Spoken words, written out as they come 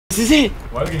This is it!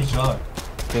 Why are you getting shot?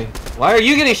 Okay. Why are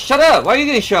you getting shut up? Why are you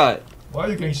getting shot? Why are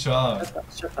you getting shot?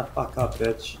 Shut the fuck up,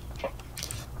 bitch.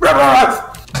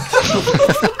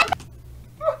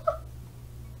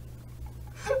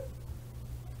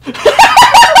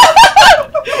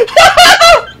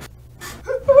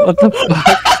 What the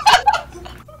fuck?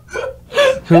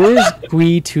 Who is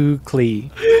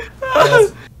Gui2Klee?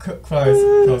 That's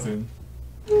Christ's cousin.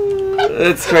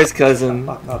 It's Christ's cousin.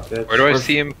 Fuck up, bitch. Where do I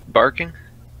see him barking?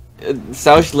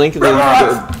 South link the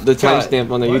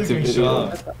timestamp on the Why are you YouTube getting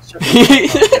video.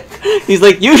 shot? He's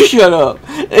like, you shut up!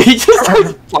 And he just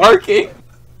starts barking!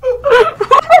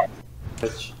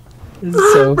 Bitch. This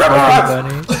is so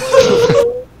fucking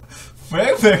funny.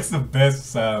 Frank makes the best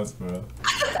sounds, bro.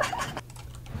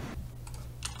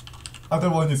 Other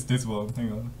one is this one.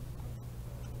 Hang on.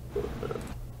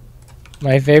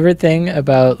 My favorite thing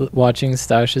about watching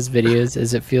Stash's videos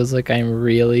is it feels like I'm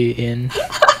really in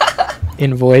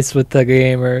voice with the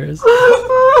gamers.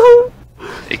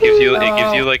 It gives you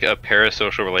like a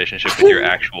parasocial relationship with your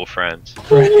actual friends.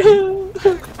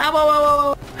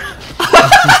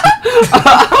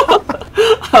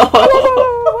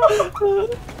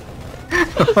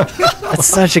 That's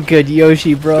such a good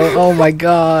Yoshi, bro. Oh my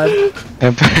god.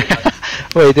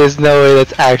 Wait, there's no way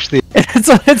that's actually. That's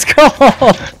what it's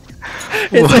called.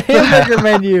 It's a hamburger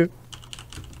menu.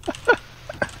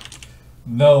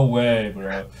 No way,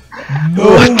 bro. No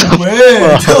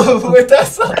way! No way,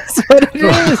 that's not. That's what it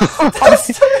is.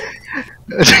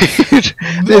 Dude,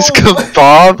 this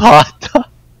kebab hot dog.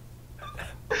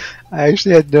 I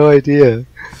actually had no idea.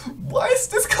 Why is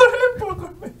this called a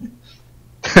hamburger menu?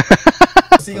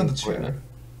 See on the chair.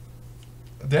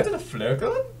 They added a flare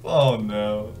gun? Oh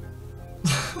no.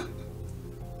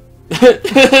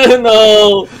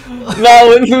 No!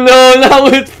 Not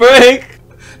with Frank!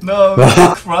 No,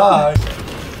 don't cry.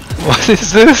 What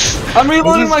is this? I'm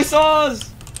reloading my saws!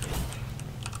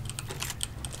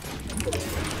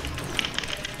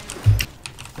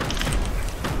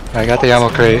 I got the ammo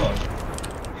crate.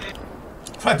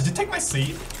 Frank, did you take my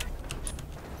seat?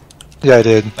 Yeah, I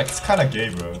did. Like, it's kinda gay,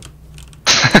 bro.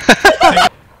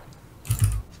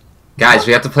 Guys,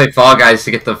 we have to play Fall Guys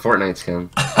to get the Fortnite skin.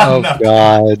 Oh not-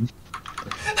 god.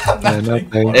 I'm not Yeah, playing nothing.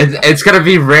 Fortnite. It's gonna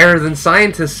be rarer than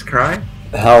scientists cry.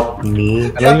 Help me. I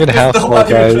don't even have Don't Fall want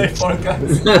you to play Guys. Fall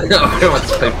Guys. Nobody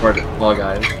wants to play Fall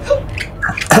Guys.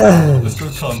 Let's go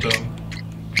condom.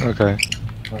 Okay.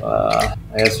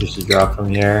 I guess we should drop from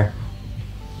here.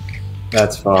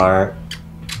 That's far.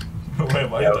 Wait,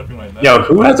 why are you talking right now? Yo,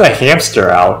 who has a hamster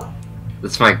out?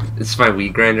 It's my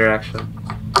weed grinder actually.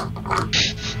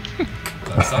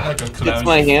 That sounds like a clown. It's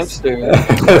my hamster.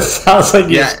 It sounds like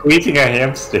you're Yeah. squeezing a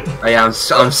hamster. Oh yeah,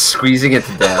 I'm squeezing it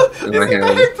to death in my It's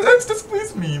hand. like plans to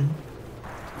squeeze meme.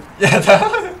 Yeah,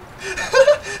 that.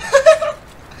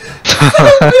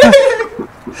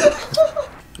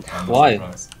 Why?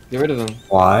 Get rid of him.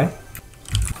 Why?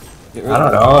 Get rid I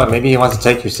of don't know. Maybe he wants to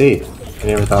take your seat. You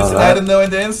never thought Just of I that? didn't know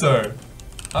the answer.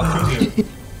 How could you?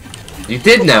 You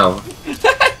did know. him.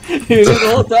 Dude, the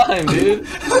whole time, dude.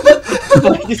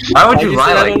 Why would you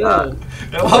lie like that?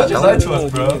 Yeah, why would you lie to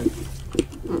us, bro?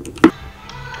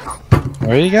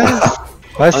 Where are you guys?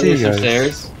 I see Under you some guys.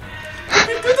 stairs.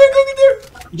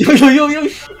 Go there. Yo.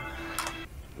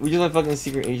 We just went fucking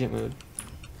secret agent mode.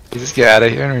 You just get out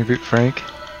of here and reboot Frank.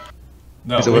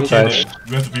 No, Is it we whiplash? can't.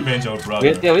 We have to revenge our We brother.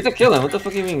 have to kill him. What the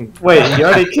fuck do you mean? Wait, you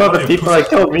already killed the people that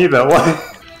killed me, though.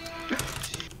 What?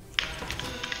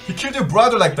 He killed your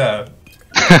brother like that.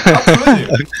 How could you?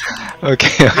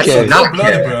 Okay, How do you okay. not So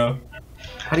bloody, care? bro.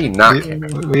 How do you not care?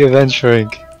 We avenge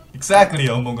Frank. Exactly,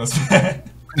 Among Us man.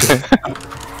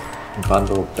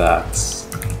 Bundle of bats.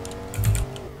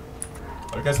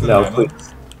 Are you guys good No, with ammo?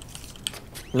 please.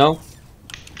 No?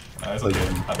 It's okay.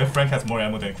 I bet Frank has more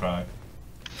ammo than Cry.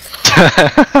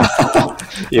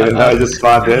 Even though I just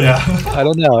spawned in. Yeah. I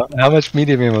don't know. How much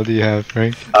medium ammo do you have,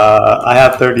 Frank? I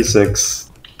have 36.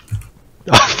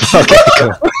 Okay,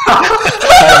 cool.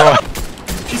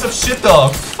 Piece of shit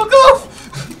dog. Fuck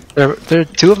off! There,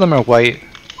 two of them are white.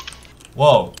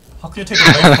 Whoa. How can you take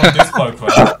away from this part,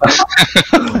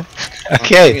 Cry?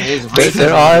 Okay,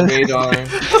 they're on. Radar.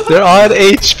 They're on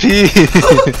HP.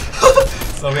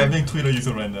 So we are being Twitter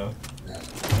user right now.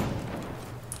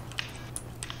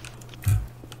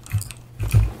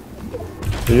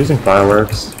 They're using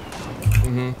fireworks.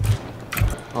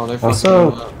 Oh, they're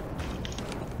Also- fucking up.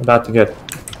 About to get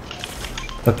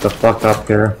the fuck up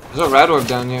here. There's a rat orb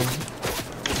down here.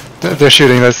 They're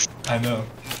shooting us. I know.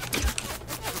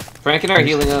 Frank and I are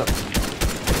healing up.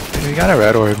 We got a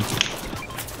red orb.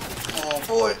 Oh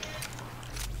boy.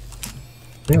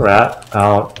 Bring rat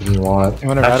out if you want. You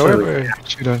want a red orb Actually, or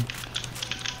shoot him?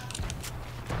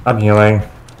 I'm healing.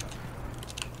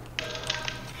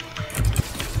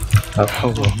 Oh,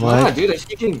 Wow, what? dude, I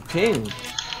keep getting pinged.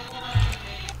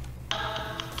 Got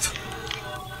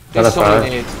a There's so fire.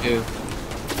 many nades, too.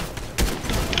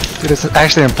 Dude, it's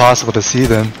actually impossible to see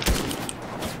them.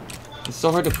 It's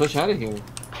so hard to push out of here.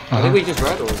 I Uh-huh. think we just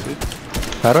rattled, dude.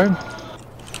 Battered?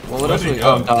 Well, what Where'd else he we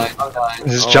go? I'm dying. I'm dying.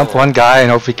 Just Oh. jump one guy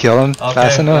and hope we kill him Okay,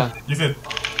 fast enough. Use it.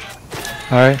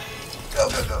 Alright. Go,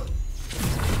 go, go.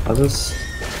 I'll just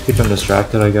keep him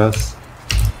distracted, I guess.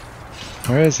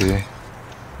 Where is he?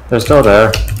 They're still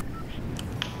there.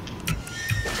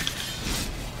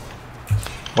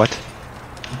 What?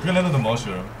 You can land on the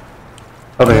mushroom.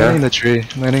 Over Landing in here. the tree.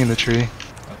 Landing in the tree.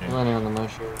 I'm Okay. landing on the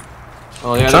mushroom.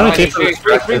 Oh, yeah, trying to behind keep that tree. them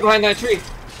distracted. Three behind that tree.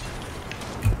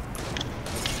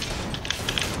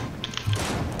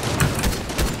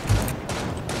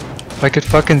 I could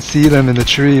fucking see them in the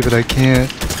tree, but I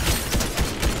can't.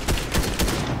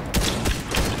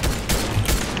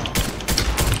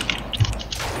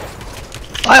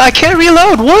 I can't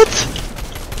reload, what?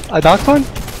 I knocked one?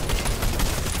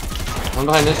 One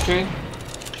behind this tree.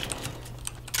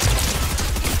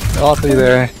 I'll be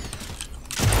there.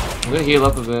 I'm gonna heal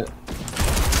up a bit.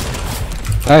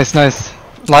 Nice, nice.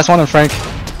 Last one on Frank.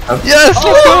 Yes! Let's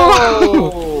go!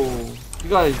 Oh! You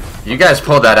guys You guys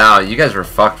pulled that out. You guys were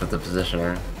fucked with the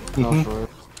positioner. fell for it.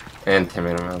 And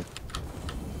Tomato Man.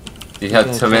 Do you have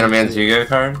Yeah, Tomato thank Man's you. Yu-Gi-Oh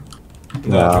card?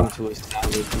 No. Into a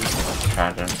savage.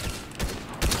 Tragic.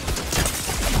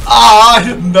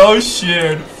 Ah, no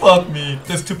shit. Fuck me.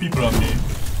 There's two people on me.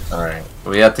 Alright.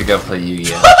 We have to go play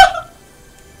Yu-Gi-Oh!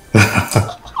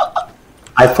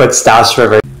 I put Stash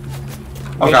River.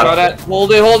 Oh Wait, god. try that.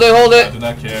 Hold it, hold it, hold I it! do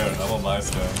not care. I want my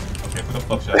stuff. Okay, put the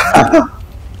fuck shot.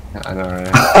 I know,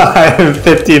 right? I have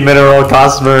 50 mineral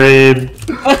cost marine.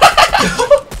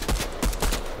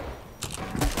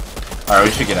 Alright,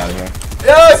 we should get out of here.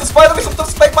 Yes, a spider makes something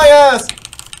spank my ass!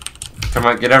 Come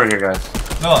on, get over here, guys.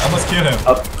 No, I must kill him.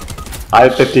 I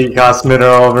have 50 cost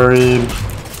mineral marine.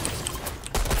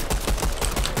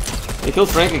 They killed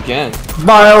Frank again.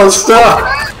 Milestone!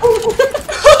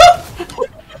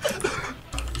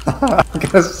 I'm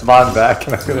gonna spawn back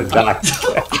and I'm gonna die.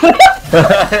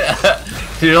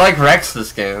 Dude, you're like Rex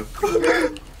this game.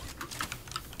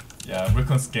 Yeah,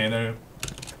 recon scanner.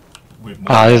 With more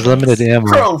Ah, there's limited ammo.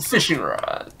 Pro fishing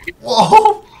rod.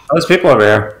 Whoa! Those people over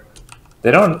here.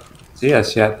 They don't see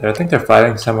us yet. I think they're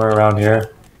fighting somewhere around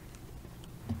here.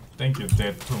 Thank you,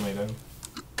 dead tomato.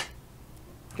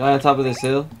 Guy on top of this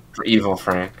hill. For evil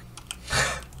Frank.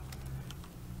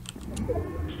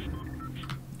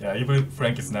 Yeah, even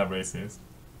Frank is not racist.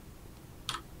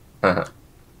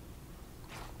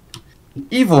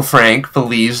 Evil Frank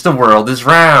believes the world is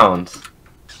round.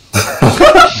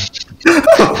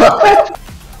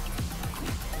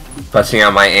 Busting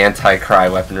out my anti-cry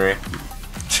weaponry.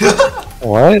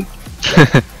 What?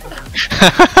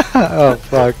 Oh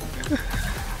fuck.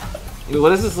 Wait, what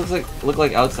does this look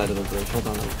like outside of the bridge? Hold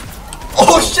on.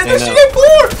 Oh shit, Hey, there's no. shit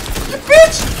board! You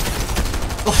bitch!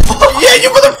 Yeah, you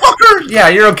motherfucker! Yeah,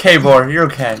 you're okay, boy. You're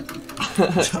okay.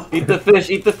 Eat the fish,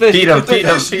 eat the fish. Feed eat him, the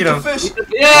fish. feed him, Fish, feed eat the him. fish.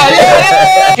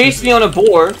 Yeah! Chased me on a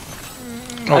board.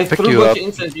 I'll I pick threw a you bunch up. of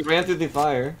incense, he ran through the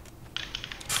fire.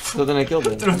 So then I killed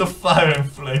him. Through the fire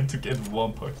and flame to get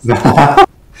one person.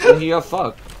 And he got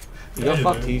fucked. He Yeah, got you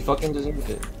fucked, did. he fucking deserved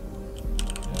it.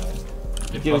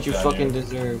 Yeah. Get what you fucking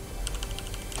deserve.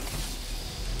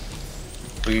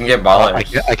 We can get I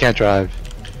ballers. can't drive.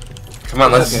 Come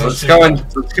on, let's Okay. let's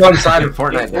go inside of The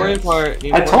Fortnite. important Dance. part.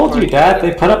 the I important told you, part- Dad.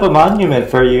 They put up a monument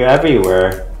for you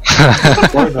everywhere.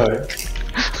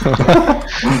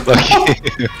 Lucky.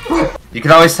 You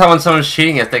can always tell when someone's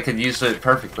cheating if they could use it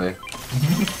perfectly.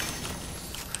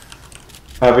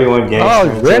 Everyone gains.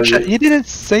 Oh, rare chest. You didn't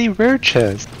say rare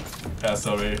chest. Yeah,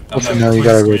 sorry. Also, no, you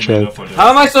got a rare chest. How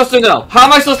am I supposed to know? How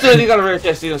am I supposed to know you got a rare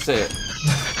chest? You don't say it.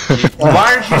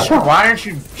 Why aren't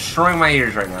you destroying my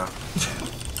ears right now?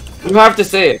 You have to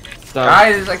say it. Stop.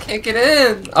 Guys, I can't get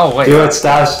in. Oh wait. Do it,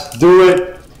 Stash. Do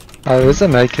it. Oh, there's a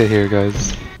med kit here,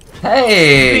 guys.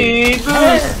 Hey. Speed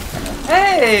boost.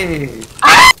 Hey.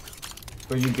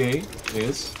 Are you gay?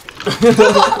 Yes.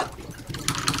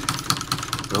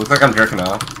 It looks like I'm jerking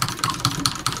off.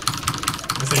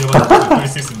 They say you want to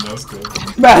 360 no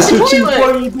scope. Master Chief,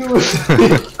 what are you doing?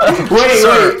 wait.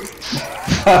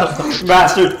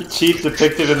 Master Chief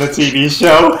depicted in the TV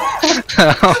show.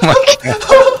 Oh my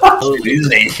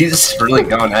god. He's really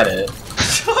going at it.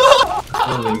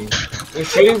 They're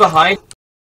shooting behind.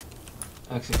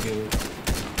 Executed.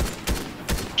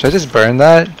 Should I just burn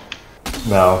that?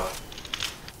 No,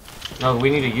 No, we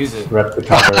need to use it. rep the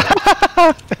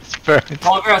cover. It's burned.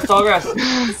 Tall grass, tall grass.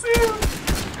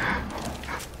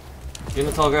 Get in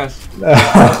the tall grass.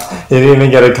 He didn't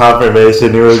even get a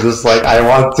confirmation. He was just like, I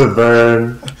want to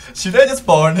burn. Should I just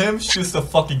burn him? Shoot the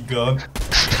fucking gun.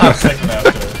 Half second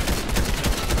after.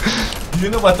 Do you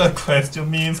know what that question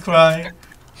means, Cry?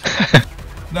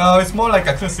 No, it's more like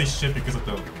I couldn't say shit because of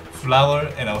the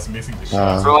flower and I was missing the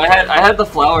shot. Bro, I had the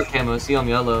flower camo. See, I'm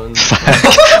yellow. And...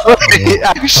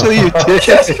 Actually, you did.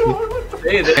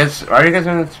 Hey, Why are you guys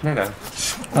doing the tornado?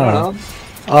 I don't know.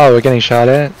 Oh, we're getting shot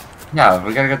at? Yeah,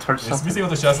 we gotta go towards It's something. missing all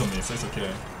the shots on me, so it's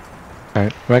okay.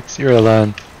 Alright, Rex, you're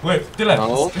alone. Wait, Dylan,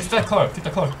 No. it's that car, take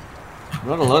that car. I'm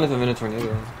not alone if I'm in a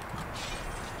tornado.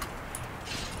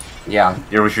 Yeah,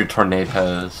 you're with your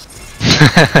tornadoes.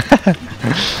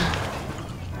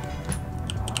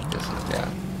 Yeah.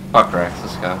 Fuck Rex,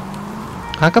 let's go.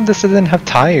 How come this doesn't have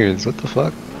tires? What the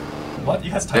fuck? What?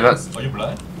 You has They tires? Are you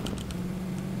blind?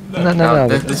 Look, No.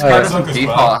 This car Alright. doesn't Circus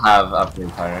default have upgrade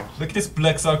tires. look at this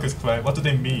black circus, Cry. What do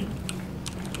they mean?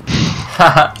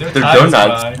 They're tires,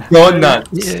 donuts. Cry.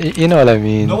 Donuts. You know what I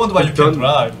mean. No wonder why you can't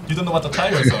drive. You don't know what the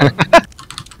tires are.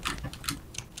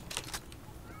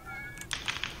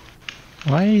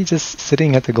 Why are you just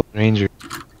sitting at the Golden Ranger?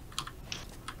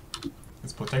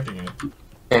 It's protecting it.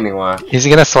 Anyway. He's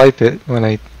gonna swipe it when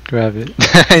I grab it.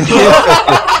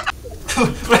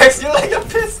 Rex, you're like a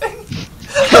pissing.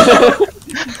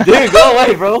 Dude, go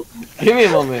away, bro. Give me a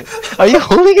moment. Are you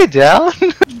holding it down?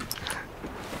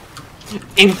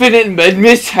 Infinite med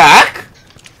miss hack?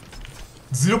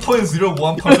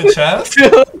 0.01% chance?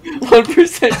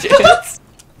 1% chance.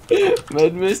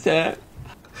 Med miss hack.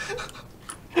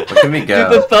 Look at me Dude, go.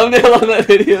 the thumbnail on that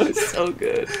video is so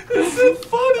good. It's so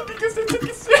funny because they took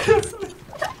it seriously.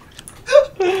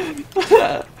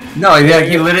 No, yeah,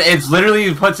 it's literally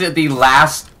he puts it at the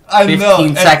last I 15 know,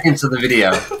 and- seconds of the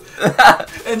video.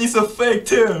 And he's a fake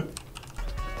too.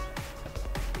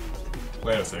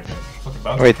 Wait a second. Fucking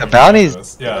bounty Wait, the came bounties- after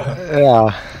us. Yeah.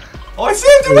 Yeah. Oh, I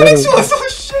saved the winning shots! Oh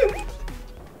shit!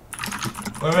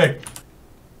 Wait.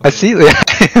 I see. Do we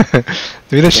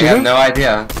just We shoot have him? no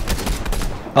idea.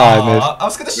 Oh, I missed. I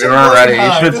was gonna shoot We weren't once ready. and You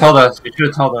hide. should have told us. You should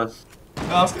have told us. No,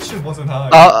 I was gonna shoot once and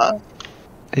hide.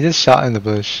 He just shot in the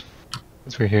bush.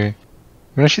 As we're here. You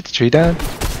wanna shoot the tree down?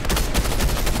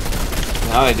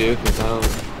 Now I do, because I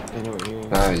know what you're.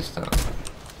 No, you don't.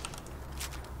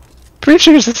 Pretty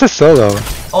sure this is a solo.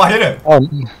 Oh, I hit him! Oh,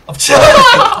 I'm chilling!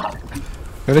 you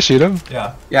wanna shoot him?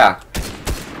 Yeah. Yeah.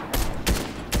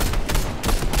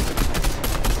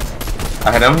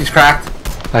 I hit him. He's cracked.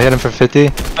 I hit him for 50.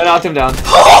 I knocked him down.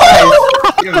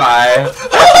 Goodbye.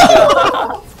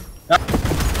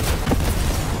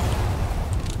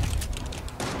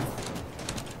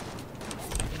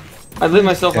 I lit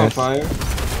myself on Yes. fire.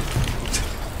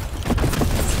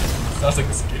 Sounds like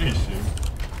a scary shoot.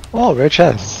 Oh, rare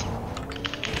chest.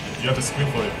 You have to scream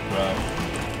for it,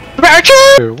 right? Rare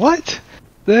chest! What?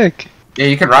 Sick. Yeah,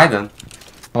 you can ride them.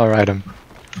 I'll ride him.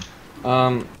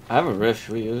 I have a rift.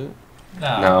 Should we use it?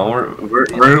 Nah. No,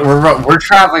 we're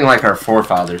traveling like our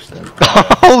forefathers did.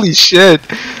 Holy shit!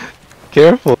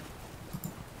 Careful.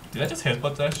 Did I just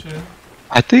headbutt that shit?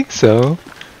 I think so.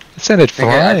 It sounded I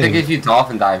flying. think if you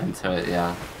dolphin dive into it,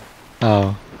 yeah.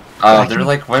 Oh, Oh, they're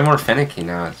like way more finicky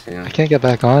now, it seems. I can't get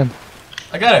back on.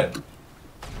 I got it!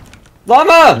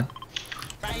 Llama!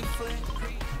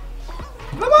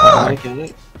 Llama! I kill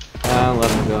it.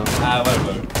 Let him go.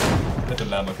 Whatever. Let the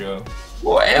llama go.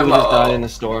 Oh, He ammo. just died in a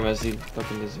storm as he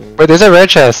fucking deserved. Wait, there's a rare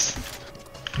chest.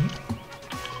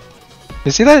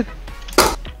 You see that?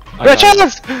 I Rare got it.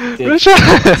 chest! Did- Rare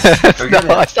chest! Go No, get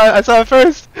it. I saw it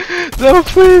first. No,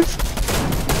 please.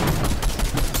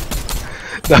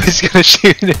 No, he's gonna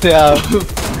shoot it out.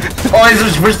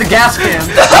 Oh, where's the gas can?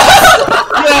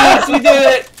 Yes, we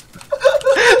did it!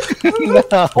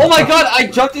 No. Oh my god, I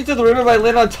jumped into the river, but I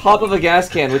landed on top of a gas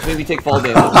can, which made me take fall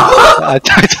damage. I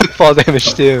took fall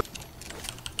damage too.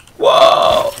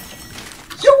 Whoa!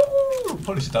 Yo!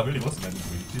 Holy shit, that really was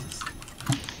mandatory. Jesus.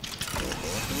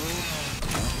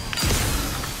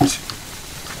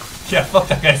 Yeah, fuck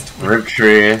that guy's tweet. Rip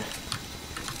tree.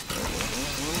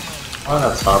 Oh,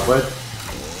 that's hardwood.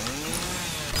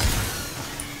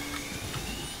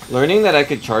 Learning that I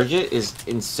could charge it is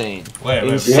insane. Wait,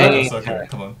 Insane. okay,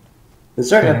 come on. Is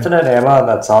there infinite ammo on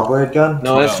that saw blade gun?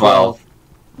 No, it's 12.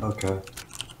 12. Okay.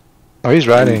 Oh, he's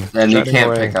riding. And you Riding can't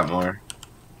away. pick up more.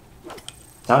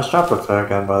 Now drop a flare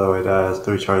gun, by the way, that has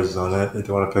 3 charges on it, if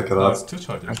you want to pick it Oh, up. it's 2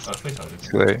 charges. 3 charges. It's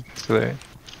too late. It's too late.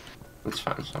 It's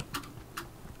fine, it's fine.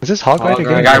 Is this hog Hog rider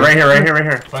rider. again? Guy, right here, right here, right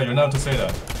here. Right, you're not to say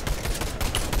that.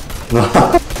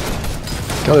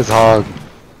 Kill this hog.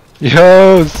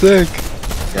 Yo, sick.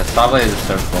 Yeah, Starblade is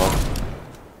so cool.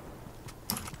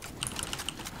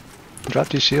 Drop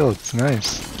these shields.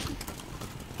 Nice.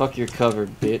 Fuck your cover,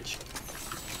 bitch.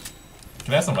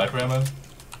 Can I have some rifle ammo?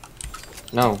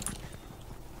 No,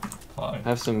 Fine.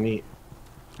 have some meat.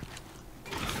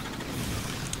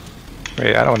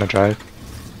 Wait, I don't want to drive.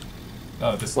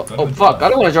 No, just. Oh fuck! I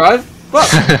don't want to drive.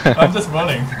 Fuck! I'm just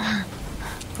running.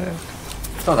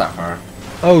 It's not that far.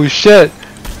 Oh shit!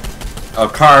 Oh,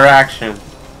 car action.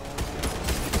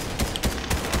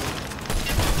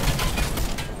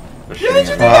 They're shooting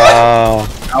at me. Wow.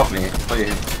 Help me,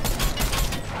 please.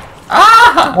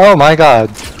 Ah! Oh my god.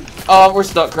 Oh, we're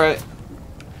stuck, right?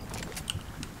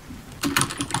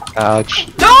 Ouch.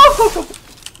 No!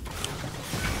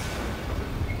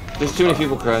 There's too many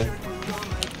people, cry.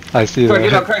 I see Cry,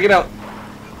 get out, that. cry, get out.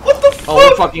 What the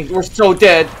fuck? Oh, we're so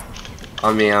dead.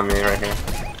 On me, right here.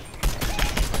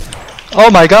 Oh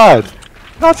my god!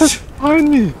 Not to find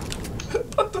me!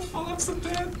 What the fuck? I'm so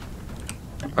dead.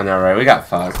 I know, right? We got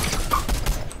fucked.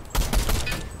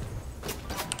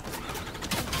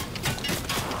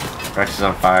 Rex is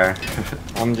on fire.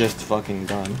 I'm just fucking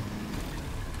done.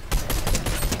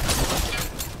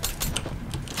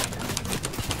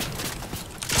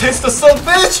 Taste the sun,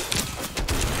 bitch!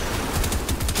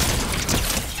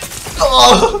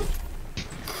 Oh!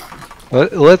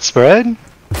 Let's spread?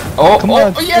 Oh, Come oh,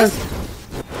 on. oh, yes!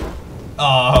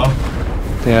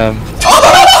 Oh. Damn.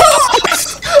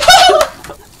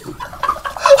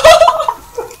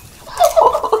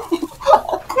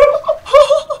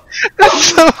 That's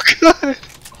so good!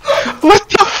 What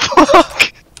the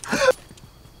fuck?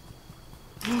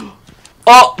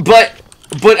 Oh,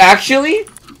 but actually,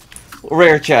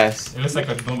 rare chest. It looks like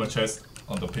a normal chest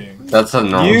on the ping. That's a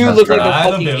normal You test, look like right? a I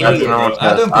don't fucking believe idiot. it, bro.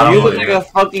 I don't I You don't look believe like a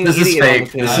it. fucking This is idiot. fake. on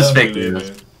the This pin. is I fake don't believe news.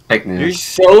 it. Fake You're news.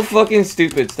 so fucking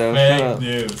stupid, Steph. Shut Fake up.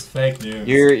 news. Fake news.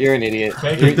 You're an idiot.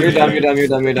 Fake You're news. dumb. You're dumb. You're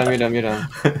dumb. You're dumb. You're dumb. You're dumb.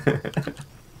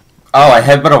 Oh, I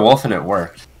headbutt a wolf and it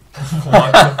worked.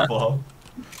 What the fuck?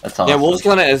 That's awesome. Yeah, wolves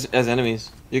count as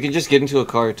enemies. You can just get into a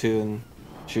car too and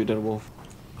shoot at a wolf.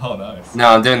 Oh, nice. No,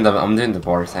 I'm doing the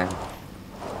boar thing.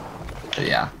 But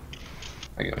yeah.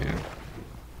 I get what you mean.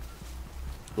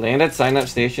 Land at sign up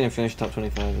station and finish top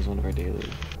 25 is one of our daily.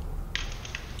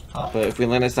 Huh? But if we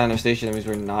land at sign up station, that means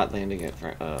we're not landing at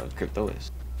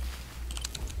Cryptois.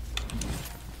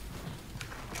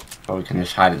 But we can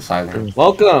just hide inside there.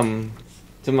 Welcome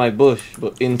to my bush,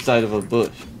 but inside of a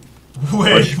bush.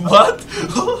 Wait, what?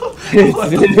 What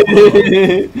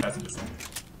the fuck? That's interesting.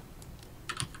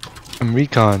 I'm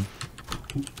recon.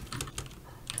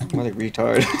 I'm like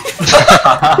retard.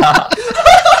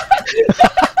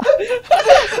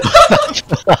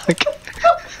 Fuck.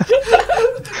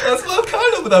 That's what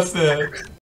kind of what I said.